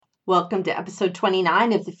Welcome to episode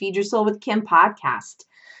 29 of the Feed Your Soul with Kim podcast.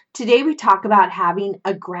 Today we talk about having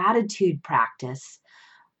a gratitude practice.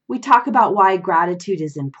 We talk about why gratitude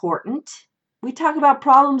is important. We talk about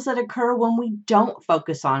problems that occur when we don't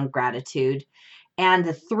focus on gratitude and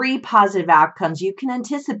the 3 positive outcomes you can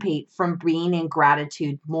anticipate from being in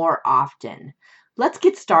gratitude more often. Let's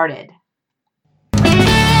get started.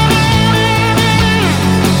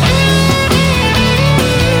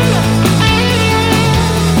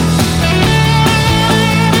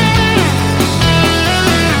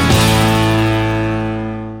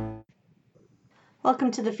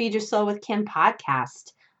 Welcome to the Feed Your Soul with Kim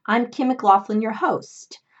podcast. I'm Kim McLaughlin, your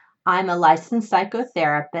host. I'm a licensed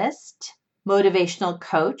psychotherapist, motivational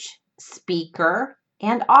coach, speaker,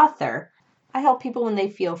 and author. I help people when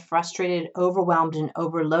they feel frustrated, overwhelmed, and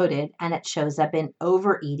overloaded, and it shows up in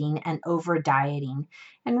overeating and over-dieting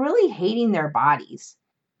and really hating their bodies.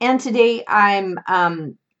 And today I'm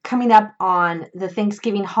coming up on the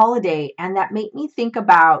Thanksgiving holiday, and that made me think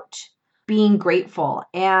about being grateful.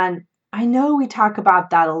 And I know we talk about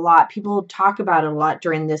that a lot. People talk about it a lot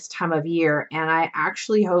during this time of year, and I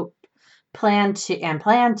actually plan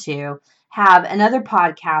to have another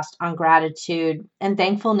podcast on gratitude and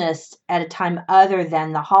thankfulness at a time other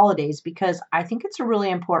than the holidays, because I think it's a really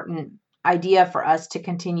important idea for us to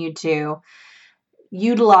continue to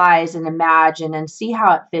utilize and imagine and see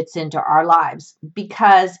how it fits into our lives,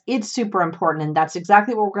 because it's super important. And that's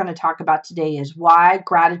exactly what we're going to talk about today, is why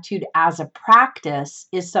gratitude as a practice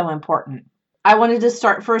is so important. I wanted to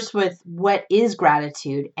start first with what is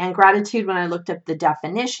gratitude. And gratitude, when I looked up the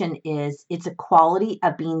definition, is it's a quality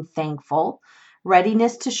of being thankful,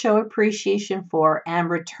 readiness to show appreciation for, and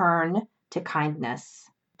return to kindness.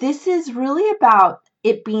 This is really about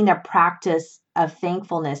it being a practice of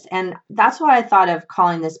thankfulness. And that's why I thought of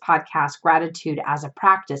calling this podcast Gratitude as a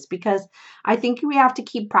Practice, because I think we have to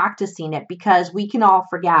keep practicing it, because we can all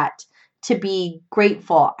forget to be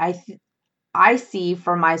grateful. I see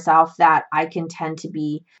for myself that I can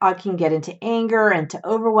get into anger and to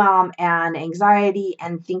overwhelm and anxiety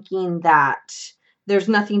and thinking that there's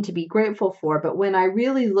nothing to be grateful for. But when I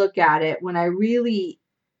really look at it, when I really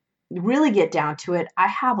get down to it, I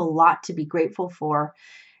have a lot to be grateful for.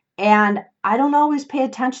 And I don't always pay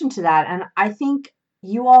attention to that. And I think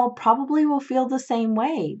you all probably will feel the same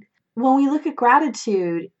way. When we look at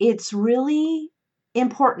gratitude, it's really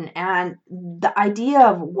important. And the idea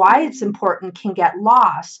of why it's important can get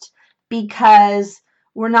lost because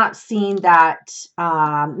we're not seeing that,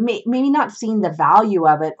 maybe not seeing the value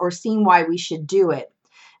of it or seeing why we should do it.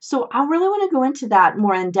 So I really want to go into that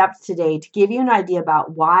more in depth today to give you an idea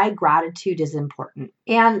about why gratitude is important.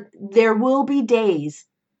 And there will be days,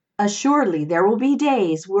 assuredly, there will be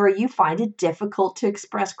days where you find it difficult to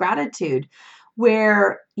express gratitude,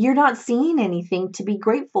 where you're not seeing anything to be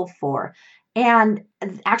grateful for. And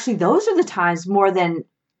actually, those are the times more than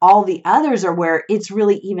all the others are where it's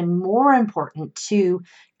really even more important to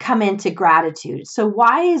come into gratitude. So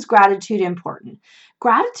why is gratitude important?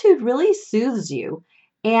 Gratitude really soothes you.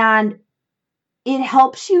 And it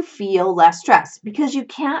helps you feel less stressed, because you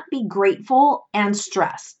can't be grateful and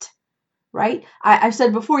stressed, right? I've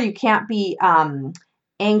said before, you can't be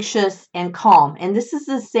anxious and calm. And this is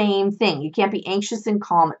the same thing. You can't be anxious and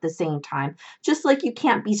calm at the same time, just like you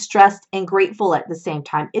can't be stressed and grateful at the same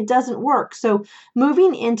time. It doesn't work. So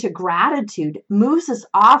moving into gratitude moves us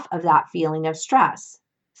off of that feeling of stress.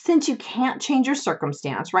 Since you can't change your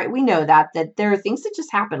circumstance, right? We know that there are things that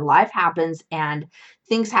just happen. Life happens, and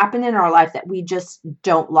things happen in our life that we just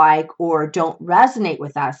don't like or don't resonate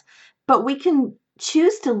with us. But we can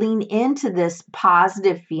choose to lean into this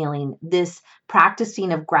positive feeling, this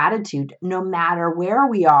practicing of gratitude, no matter where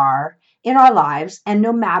we are in our lives and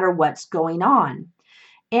no matter what's going on.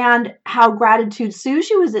 And how gratitude soothes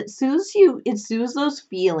you is it soothes those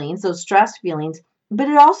feelings, those stress feelings, but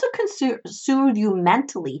it also can soothe you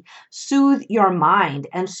mentally, soothe your mind,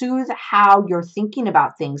 and soothe how you're thinking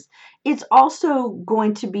about things. It's also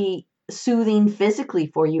going to be soothing physically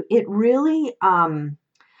for you. It really,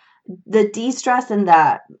 the de-stress and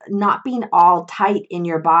the not being all tight in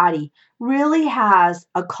your body really has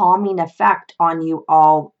a calming effect on you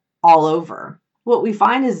all over. What we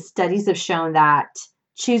find is studies have shown that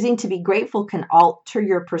choosing to be grateful can alter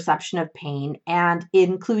your perception of pain, and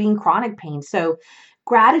including chronic pain. So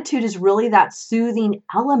gratitude is really that soothing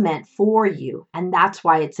element for you, and that's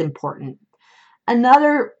why it's important.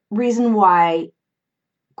 Another reason why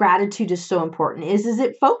gratitude is so important is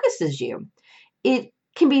it focuses you. It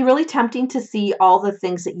can be really tempting to see all the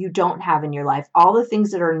things that you don't have in your life, all the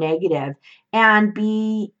things that are negative, and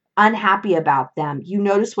be unhappy about them. You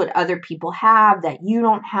notice what other people have that you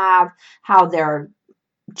don't have, how they're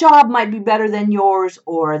job might be better than yours,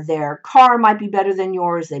 or their car might be better than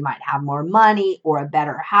yours. They might have more money or a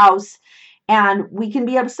better house. And we can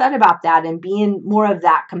be upset about that and be in more of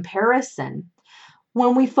that comparison.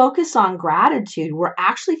 When we focus on gratitude, we're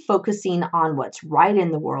actually focusing on what's right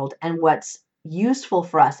in the world and what's useful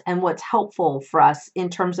for us and what's helpful for us in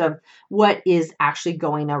terms of what is actually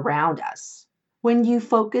going around us. When you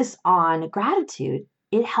focus on gratitude,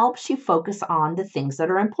 it helps you focus on the things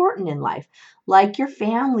that are important in life, like your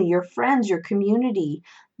family, your friends, your community,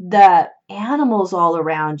 the animals all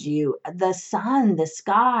around you, the sun, the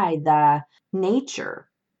sky, the nature.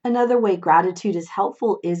 Another way gratitude is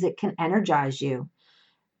helpful is it can energize you.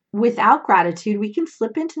 Without gratitude, we can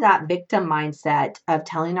slip into that victim mindset of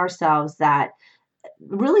telling ourselves that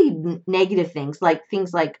really negative things like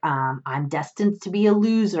I'm destined to be a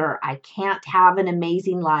loser. I can't have an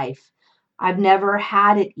amazing life. I've never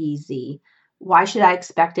had it easy. Why should I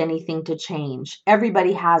expect anything to change?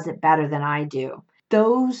 Everybody has it better than I do.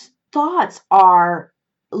 Those thoughts are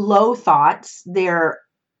low thoughts. They're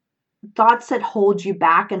thoughts that hold you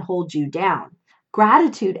back and hold you down.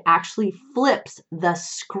 Gratitude actually flips the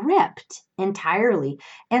script entirely.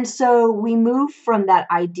 And so we move from that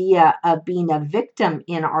idea of being a victim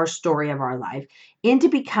in our story of our life into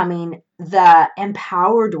becoming the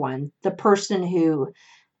empowered one, the person who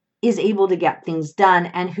is able to get things done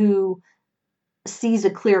and who sees a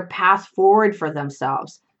clear path forward for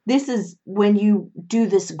themselves. This is when you do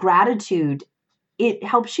this gratitude, it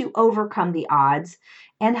helps you overcome the odds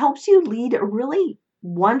and helps you lead a really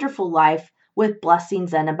wonderful life with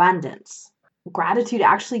blessings and abundance. Gratitude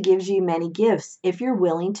actually gives you many gifts if you're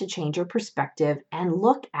willing to change your perspective and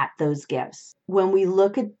look at those gifts. When we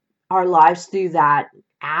look at our lives through that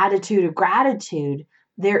attitude of gratitude,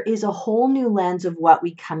 there is a whole new lens of what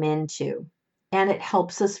we come into, and it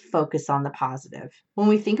helps us focus on the positive. When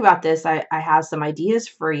we think about this, I have some ideas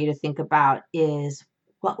for you to think about is,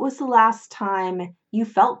 what was the last time you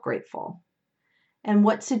felt grateful? And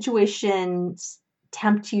what situations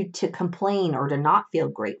tempt you to complain or to not feel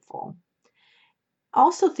grateful?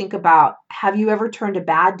 Also think about, have you ever turned a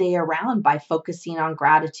bad day around by focusing on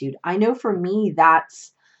gratitude? I know for me,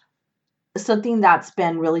 that's something that's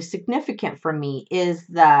been really significant for me is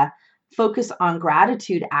the focus on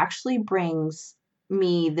gratitude actually brings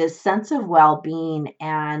me this sense of well-being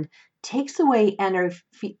and takes away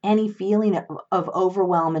any feeling of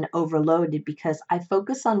overwhelm and overloaded because I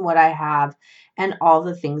focus on what I have and all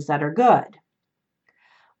the things that are good.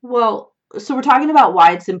 Well, so we're talking about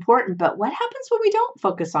why it's important, but what happens when we don't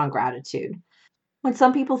focus on gratitude? When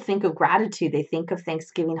some people think of gratitude, they think of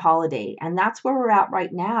Thanksgiving holiday, and that's where we're at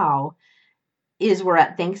right now is we're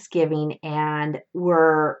at Thanksgiving and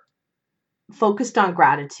we're focused on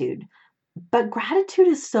gratitude. But gratitude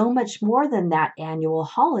is so much more than that annual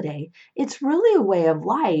holiday. It's really a way of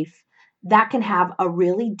life that can have a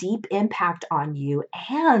really deep impact on you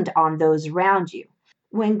and on those around you.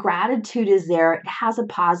 When gratitude is there, it has a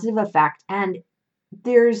positive effect. And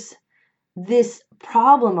there's this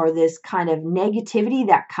problem or this kind of negativity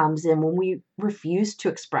that comes in when we refuse to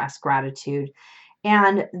express gratitude.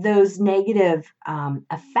 And those negative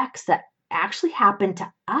effects that actually happen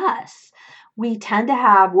to us. We tend to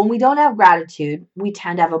have, when we don't have gratitude, we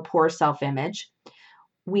tend to have a poor self image.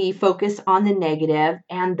 We focus on the negative,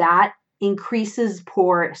 and that increases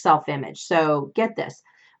poor self image. So get this,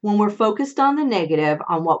 when we're focused on the negative,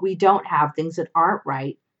 on what we don't have, things that aren't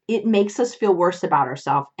right, it makes us feel worse about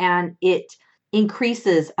ourselves and it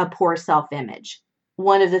increases a poor self image.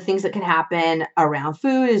 One of the things that can happen around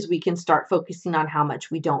food is we can start focusing on how much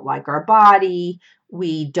we don't like our body,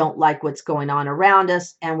 we don't like what's going on around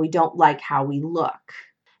us, and we don't like how we look.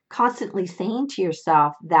 Constantly saying to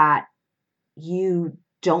yourself that you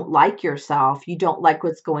don't like yourself, you don't like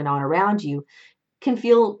what's going on around you, can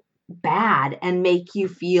feel bad and make you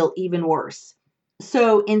feel even worse.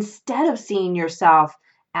 So instead of seeing yourself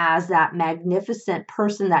as that magnificent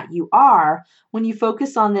person that you are, when you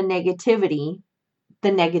focus on the negativity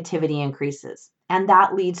increases, and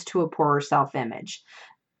that leads to a poorer self image.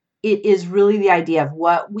 It is really the idea of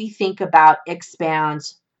what we think about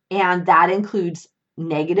expands, and that includes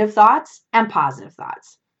negative thoughts and positive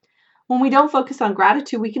thoughts. When we don't focus on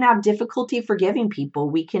gratitude, we can have difficulty forgiving people.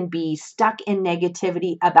 We can be stuck in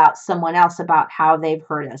negativity about someone else, about how they've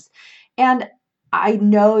hurt us. And I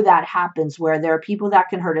know that happens where there are people that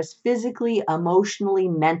can hurt us physically, emotionally,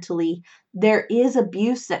 mentally. There is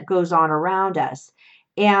abuse that goes on around us.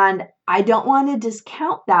 And I don't want to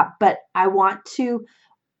discount that, but I want to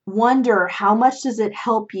wonder, how much does it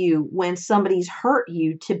help you when somebody's hurt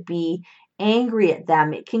you to be angry at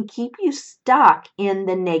them? It can keep you stuck in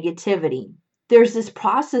the negativity. there's this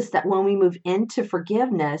process that when we move into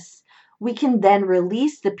forgiveness, we can then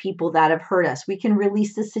release the people that have hurt us. We can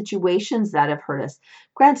release the situations that have hurt us.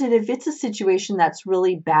 Granted, if it's a situation that's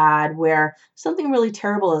really bad, where something really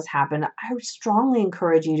terrible has happened, I would strongly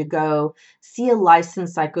encourage you to go see a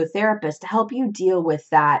licensed psychotherapist to help you deal with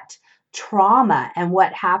that trauma and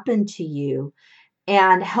what happened to you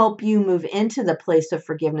and help you move into the place of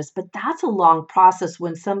forgiveness. But that's a long process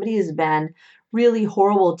when somebody has been really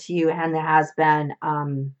horrible to you and has been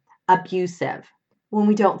abusive. When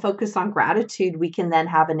we don't focus on gratitude, we can then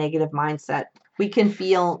have a negative mindset. We can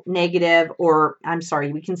feel negative,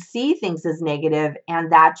 we can see things as negative,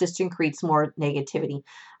 and that just increases more negativity.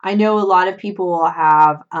 I know a lot of people will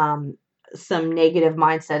have some negative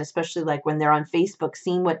mindset, especially like when they're on Facebook,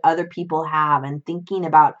 seeing what other people have and thinking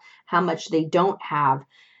about how much they don't have.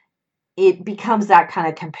 It becomes that kind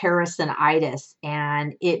of comparison-itis,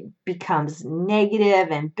 and it becomes negative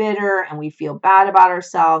and bitter, and we feel bad about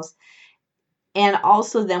ourselves. And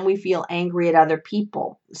also then we feel angry at other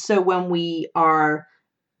people. So when we are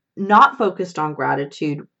not focused on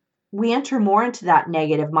gratitude, we enter more into that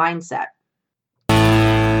negative mindset.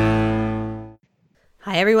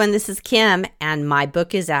 Hi, everyone. This is Kim, and my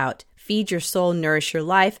book is out. Feed Your Soul, Nourish Your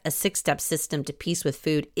Life, a 6-step system to peace with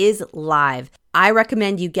food is live. I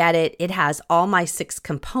recommend you get it. It has all my 6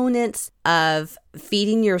 components of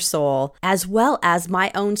feeding your soul, as well as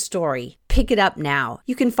my own story. Pick it up now.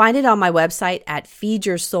 You can find it on my website at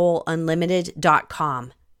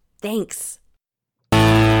feedyoursoulunlimited.com. Thanks.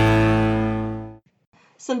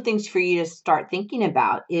 Some things for you to start thinking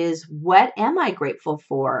about is, what am I grateful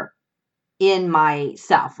for in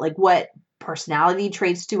myself? Like, what personality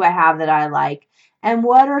traits do I have that I like? And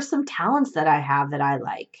what are some talents that I have that I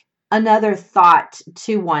like? Another thought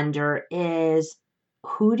to wonder is,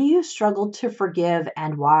 who do you struggle to forgive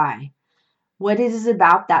and why? What is it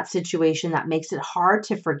about that situation that makes it hard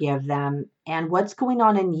to forgive them? And what's going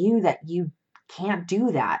on in you that you can't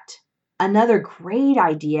do that? Another great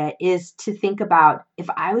idea is to think about, if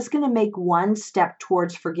I was going to make one step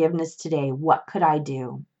towards forgiveness today, what could I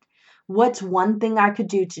do? What's one thing I could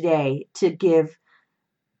do today to give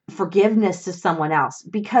forgiveness to someone else?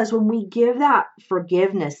 Because when we give that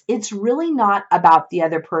forgiveness, it's really not about the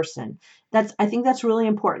other person. I think that's really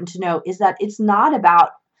important to know, is that it's not about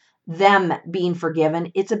them being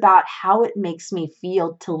forgiven. It's about how it makes me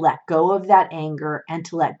feel to let go of that anger and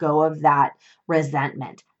to let go of that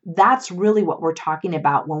resentment. That's really what we're talking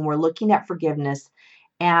about when we're looking at forgiveness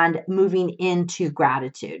and moving into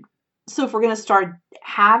gratitude. So if we're going to start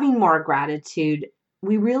having more gratitude,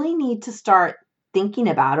 we really need to start thinking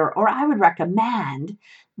about, or I would recommend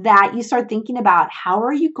that you start thinking about, how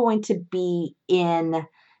are you going to be in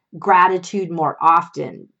gratitude more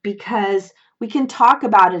often? Because we can talk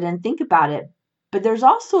about it and think about it, but there's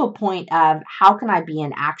also a point of, how can I be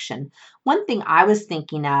in action? One thing I was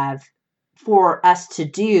thinking of for us to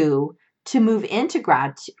do to move into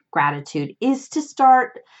gratitude is to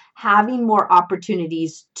start having more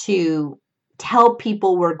opportunities to tell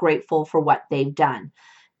people we're grateful for what they've done.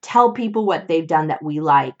 Tell people what they've done that we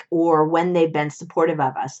like, or when they've been supportive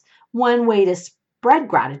of us. One way to spread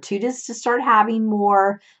gratitude is to start having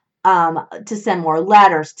more, to send more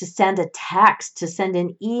letters, to send a text, to send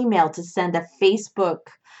an email, to send a Facebook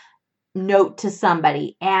note to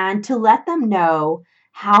somebody, and to let them know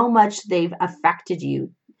how much they've affected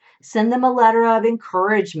you. Send them a letter of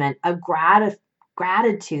encouragement, of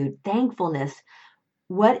gratitude, thankfulness.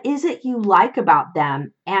 What is it you like about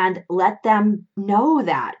them? And let them know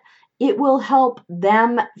that. It will help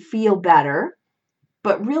them feel better.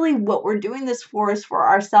 But really, what we're doing this for is for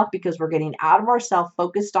ourselves, because we're getting out of ourselves,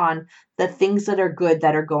 focused on the things that are good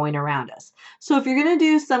that are going around us. So if you're going to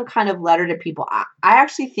do some kind of letter to people, I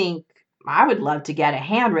actually think I would love to get a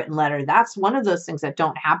handwritten letter. That's one of those things that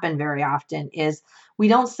don't happen very often, is we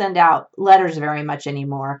don't send out letters very much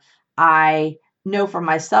anymore. I know for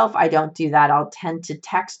myself, I don't do that. I'll tend to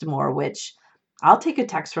text more, which I'll take a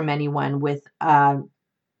text from anyone with a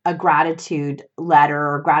gratitude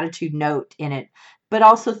letter or gratitude note in it. But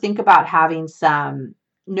also think about having some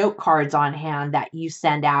note cards on hand that you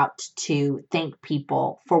send out to thank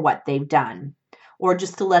people for what they've done, or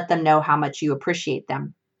just to let them know how much you appreciate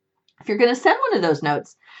them. If you're going to send one of those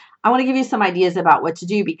notes, I want to give you some ideas about what to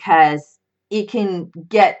do, because it can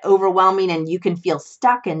get overwhelming and you can feel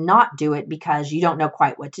stuck and not do it because you don't know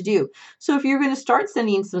quite what to do. So if you're going to start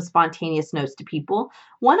sending some spontaneous notes to people,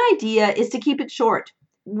 one idea is to keep it short.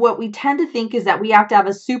 What we tend to think is that we have to have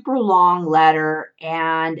a super long letter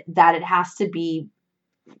and that it has to be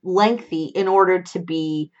lengthy in order to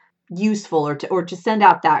be useful, or to send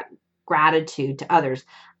out that gratitude to others.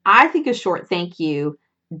 I think a short thank you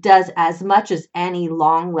does as much as any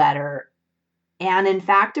long letter. And in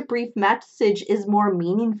fact, a brief message is more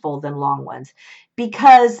meaningful than long ones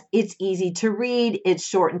because it's easy to read, it's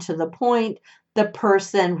short and to the point. The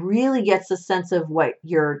person really gets a sense of what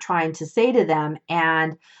you're trying to say to them,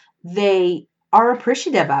 and they are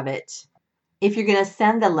appreciative of it. If you're going to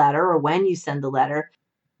send the letter, or when you send the letter,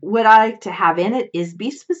 what I like to have in it is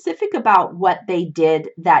be specific about what they did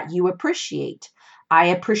that you appreciate. I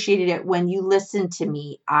appreciated it when you listened to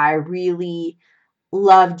me. I really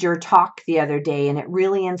loved your talk the other day and it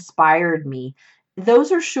really inspired me.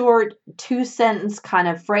 Those are short 2-sentence kind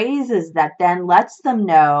of phrases that then lets them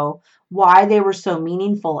know why they were so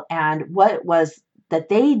meaningful and what it was that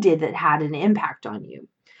they did that had an impact on you.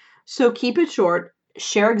 So keep it short,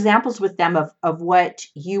 share examples with them of what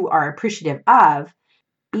you are appreciative of.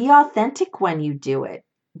 Be authentic when you do it.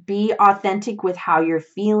 Be authentic with how you're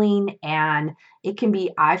feeling. And it can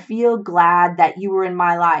be, I feel glad that you were in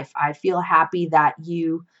my life. I feel happy that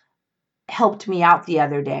you helped me out the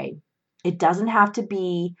other day. It doesn't have to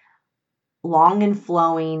be long and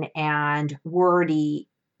flowing and wordy,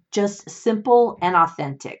 just simple and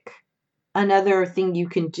authentic. Another thing you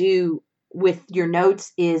can do with your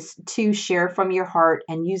notes is to share from your heart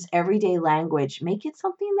and use everyday language. Make it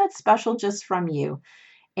something that's special just from you.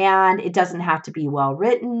 And it doesn't have to be well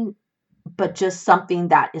written, but just something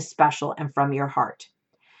that is special and from your heart.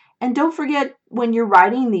 And don't forget when you're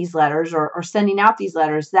writing these letters or sending out these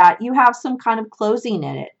letters that you have some kind of closing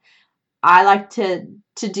in it. I like to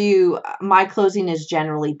do, my closing is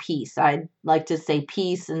generally peace. I like to say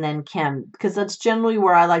peace and then Kim, because that's generally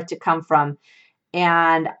where I like to come from.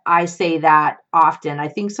 And I say that often. I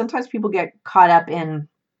think sometimes people get caught up in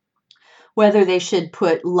whether they should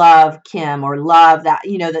put love Kim or love that,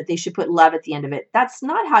 that they should put love at the end of it. That's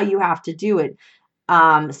not how you have to do it.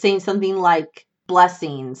 Saying something like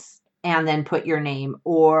blessings and then put your name,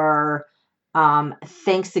 or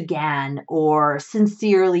thanks again, or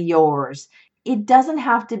sincerely yours. It doesn't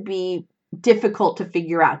have to be difficult to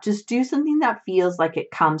figure out. Just do something that feels like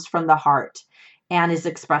it comes from the heart and is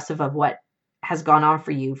expressive of what has gone on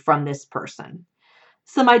for you from this person.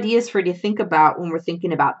 Some ideas for you to think about when we're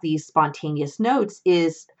thinking about these spontaneous notes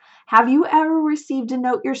is, have you ever received a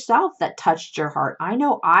note yourself that touched your heart? I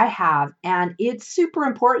know I have, and it's super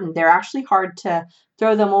important. They're actually hard to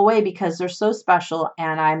throw them away because they're so special,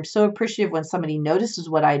 and I'm so appreciative when somebody notices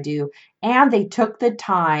what I do and they took the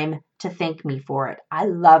time to thank me for it. I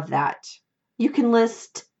love that. You can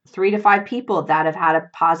list 3 to 5 people that have had a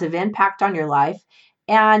positive impact on your life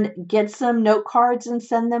and get some note cards and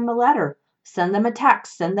send them a letter. Send them a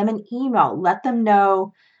text, send them an email, let them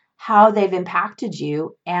know how they've impacted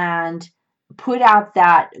you, and put out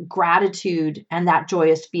that gratitude and that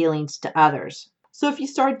joyous feelings to others. So if you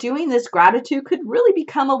start doing this, gratitude could really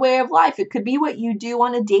become a way of life. It could be what you do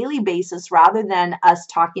on a daily basis rather than us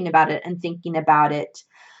talking about it and thinking about it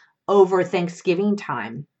over Thanksgiving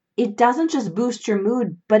time. It doesn't just boost your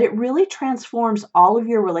mood, but it really transforms all of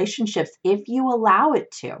your relationships if you allow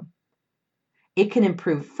it to. It can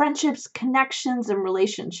improve friendships, connections, and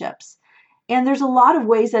relationships. And there's a lot of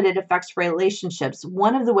ways that it affects relationships.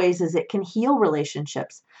 One of the ways is it can heal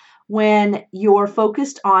relationships. When you're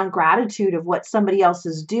focused on gratitude of what somebody else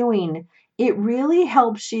is doing, it really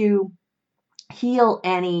helps you heal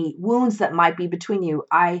any wounds that might be between you.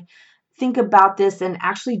 I think about this and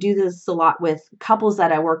actually do this a lot with couples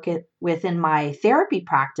that I work with in my therapy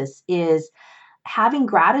practice, is having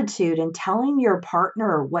gratitude and telling your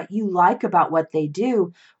partner what you like about what they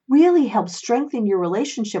do really helps strengthen your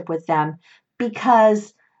relationship with them,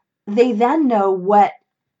 because they then know what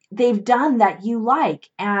they've done that you like,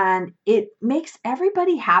 and it makes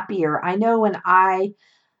everybody happier. I know when I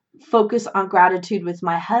focus on gratitude with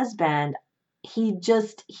my husband,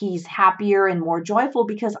 he's happier and more joyful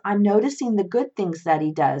because I'm noticing the good things that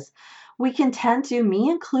he does. We can tend to, me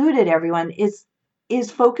included, everyone is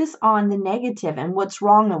focus on the negative and what's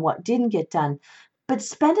wrong and what didn't get done, but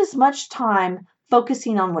spend as much time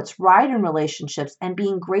focusing on what's right in relationships and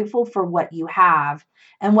being grateful for what you have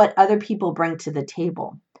and what other people bring to the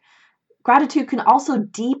table. Gratitude can also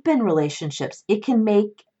deepen relationships. It can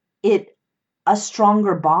make it a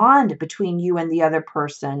stronger bond between you and the other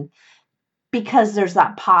person because there's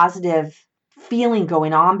that positive feeling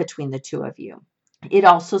going on between the two of you. It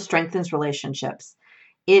also strengthens relationships.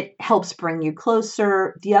 It helps bring you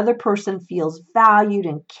closer. The other person feels valued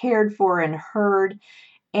and cared for and heard.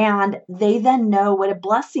 And they then know what a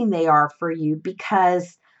blessing they are for you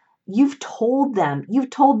because you've told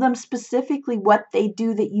them specifically what they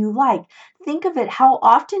do that you like. Think of it. How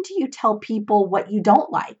often do you tell people what you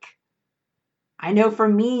don't like? I know for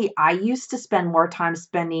me, I used to spend more time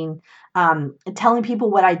telling people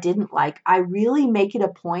what I didn't like. I really make it a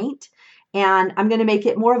point, and I'm going to make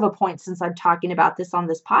it more of a point since I'm talking about this on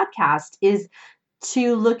this podcast, is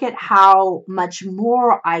to look at how much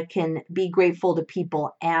more I can be grateful to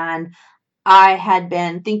people. And I had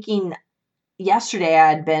been thinking yesterday, I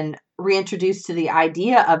had been reintroduced to the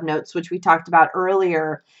idea of notes, which we talked about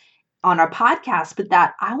earlier on our podcast, but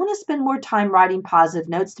that I want to spend more time writing positive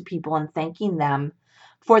notes to people and thanking them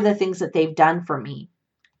for the things that they've done for me.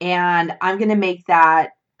 And I'm going to make that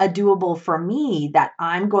a doable for me, that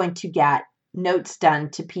I'm going to get notes done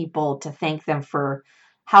to people to thank them for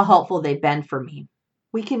how helpful they've been for me.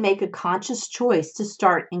 We can make a conscious choice to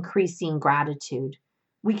start increasing gratitude.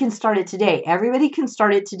 We can start it today. Everybody can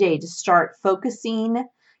start it today, to start focusing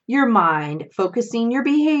your mind, focusing your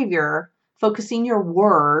behavior, focusing your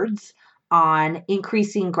words on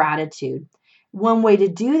increasing gratitude. One way to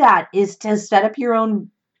do that is to set up your own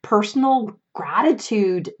personal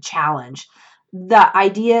gratitude challenge. The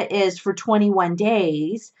idea is for 21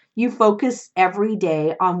 days, you focus every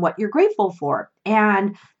day on what you're grateful for.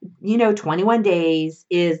 And 21 days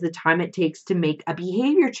is the time it takes to make a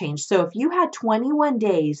behavior change. So if you had 21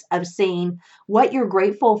 days of saying what you're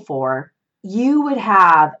grateful for, you would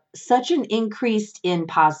have such an increase in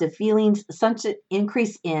positive feelings, such an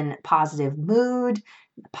increase in positive mood,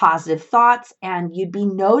 positive thoughts, and you'd be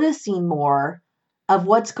noticing more of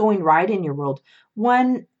what's going right in your world.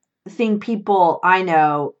 One thing people I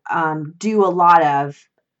know do a lot of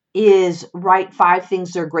is write 5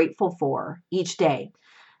 things they're grateful for each day.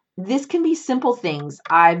 This can be simple things.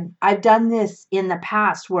 I've done this in the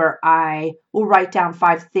past where I will write down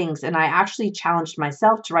 5 things, and I actually challenged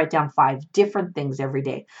myself to write down 5 different things every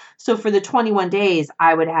day. So for the 21 days,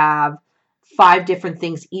 I would have 5 different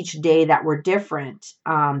things each day that were different,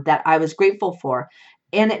 that I was grateful for.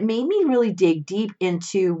 And it made me really dig deep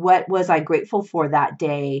into what was I grateful for that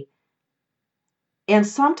day. And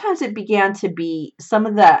sometimes it began to be some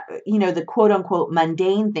of the quote unquote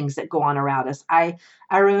mundane things that go on around us. I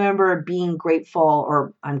remember being grateful,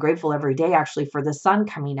 or I'm grateful every day actually, for the sun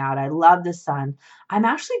coming out. I love the sun. I'm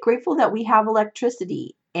actually grateful that we have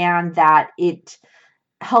electricity and that it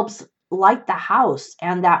helps light the house,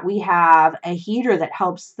 and that we have a heater that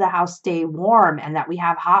helps the house stay warm, and that we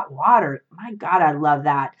have hot water. My God, I love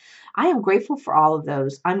that. I am grateful for all of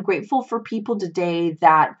those. I'm grateful for people today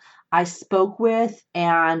that I spoke with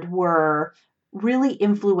and were really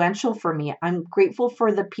influential for me. I'm grateful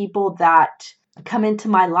for the people that come into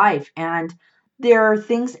my life, and there are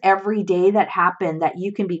things every day that happen that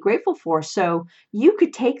you can be grateful for. So you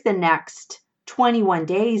could take the next 21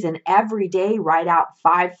 days and every day write out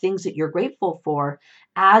 5 things that you're grateful for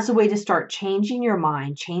as a way to start changing your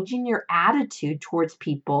mind, changing your attitude towards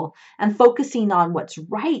people, and focusing on what's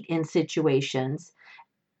right in situations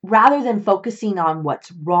rather than focusing on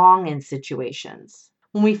what's wrong in situations.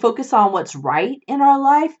 When we focus on what's right in our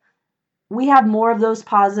life, we have more of those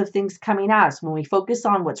positive things coming at us. When we focus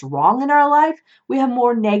on what's wrong in our life, we have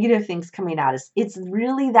more negative things coming at us. It's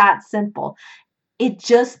really that simple. It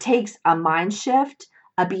just takes a mind shift,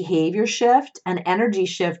 a behavior shift, an energy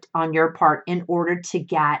shift on your part in order to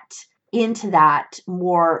get into that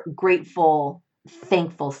more grateful,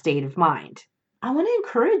 thankful state of mind. I want to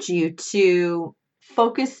encourage you to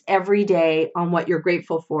focus every day on what you're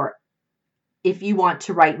grateful for. If you want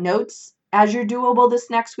to write notes as you're doable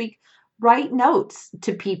this next week, write notes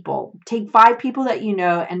to people. Take 5 people that you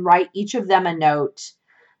know and write each of them a note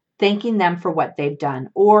thanking them for what they've done.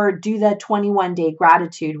 Or do the 21-day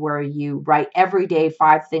gratitude where you write every day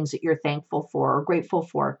 5 things that you're thankful for or grateful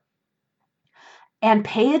for. And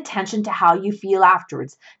pay attention to how you feel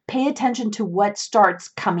afterwards. Pay attention to what starts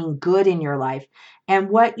coming good in your life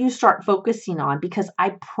and what you start focusing on, because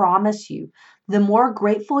I promise you, the more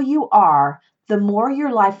grateful you are, the more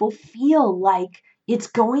your life will feel like it's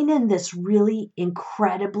going in this really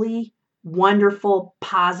incredibly wonderful,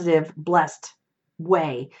 positive, blessed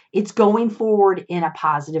way. It's going forward in a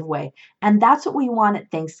positive way. And that's what we want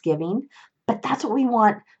at Thanksgiving, but that's what we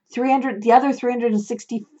want the other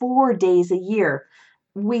 364 days a year.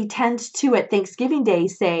 We tend to, at Thanksgiving Day,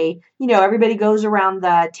 say, everybody goes around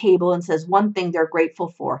the table and says one thing they're grateful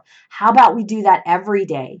for. How about we do that every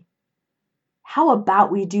day? How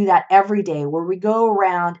about we do that every day, where we go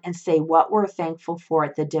around and say what we're thankful for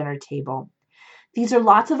at the dinner table? These are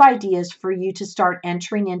lots of ideas for you to start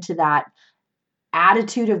entering into that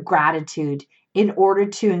attitude of gratitude in order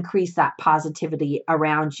to increase that positivity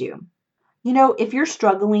around you. If you're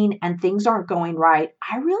struggling and things aren't going right,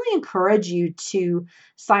 I really encourage you to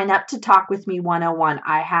sign up to Talk With Me 101.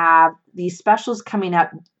 I have these specials coming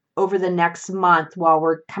up over the next month while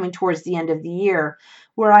we're coming towards the end of the year,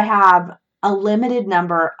 where I have a limited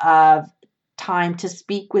number of time to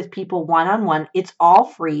speak with people one-on-one. It's all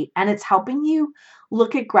free, and it's helping you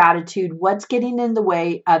look at gratitude, what's getting in the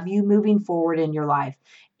way of you moving forward in your life.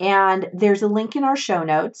 And there's a link in our show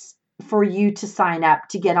notes for you to sign up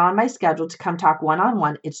to get on my schedule to come talk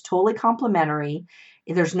one-on-one. It's totally complimentary.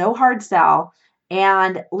 There's no hard sell.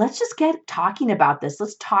 And let's just get talking about this.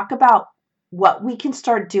 Let's talk about what we can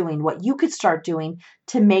start doing, what you could start doing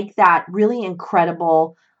to make that really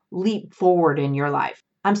incredible leap forward in your life.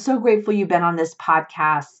 I'm so grateful you've been on this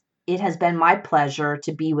podcast. It has been my pleasure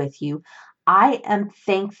to be with you. I am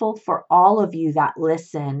thankful for all of you that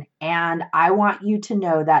listen, and I want you to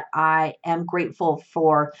know that I am grateful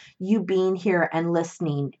for you being here and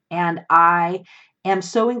listening. And I am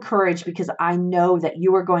so encouraged because I know that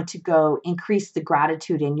you are going to go increase the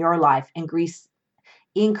gratitude in your life and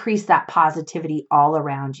increase that positivity all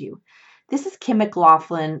around you. This is Kim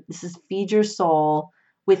McLaughlin. This is Feed Your Soul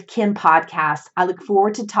with Kim podcast. I look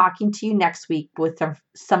forward to talking to you next week with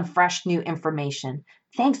some fresh new information.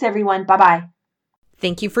 Thanks, everyone. Bye-bye.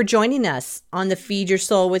 Thank you for joining us on the Feed Your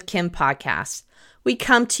Soul with Kim podcast. We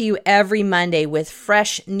come to you every Monday with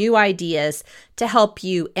fresh new ideas to help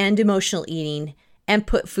you end emotional eating and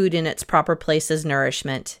put food in its proper place as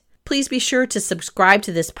nourishment. Please be sure to subscribe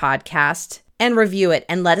to this podcast and review it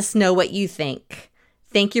and let us know what you think.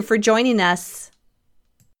 Thank you for joining us.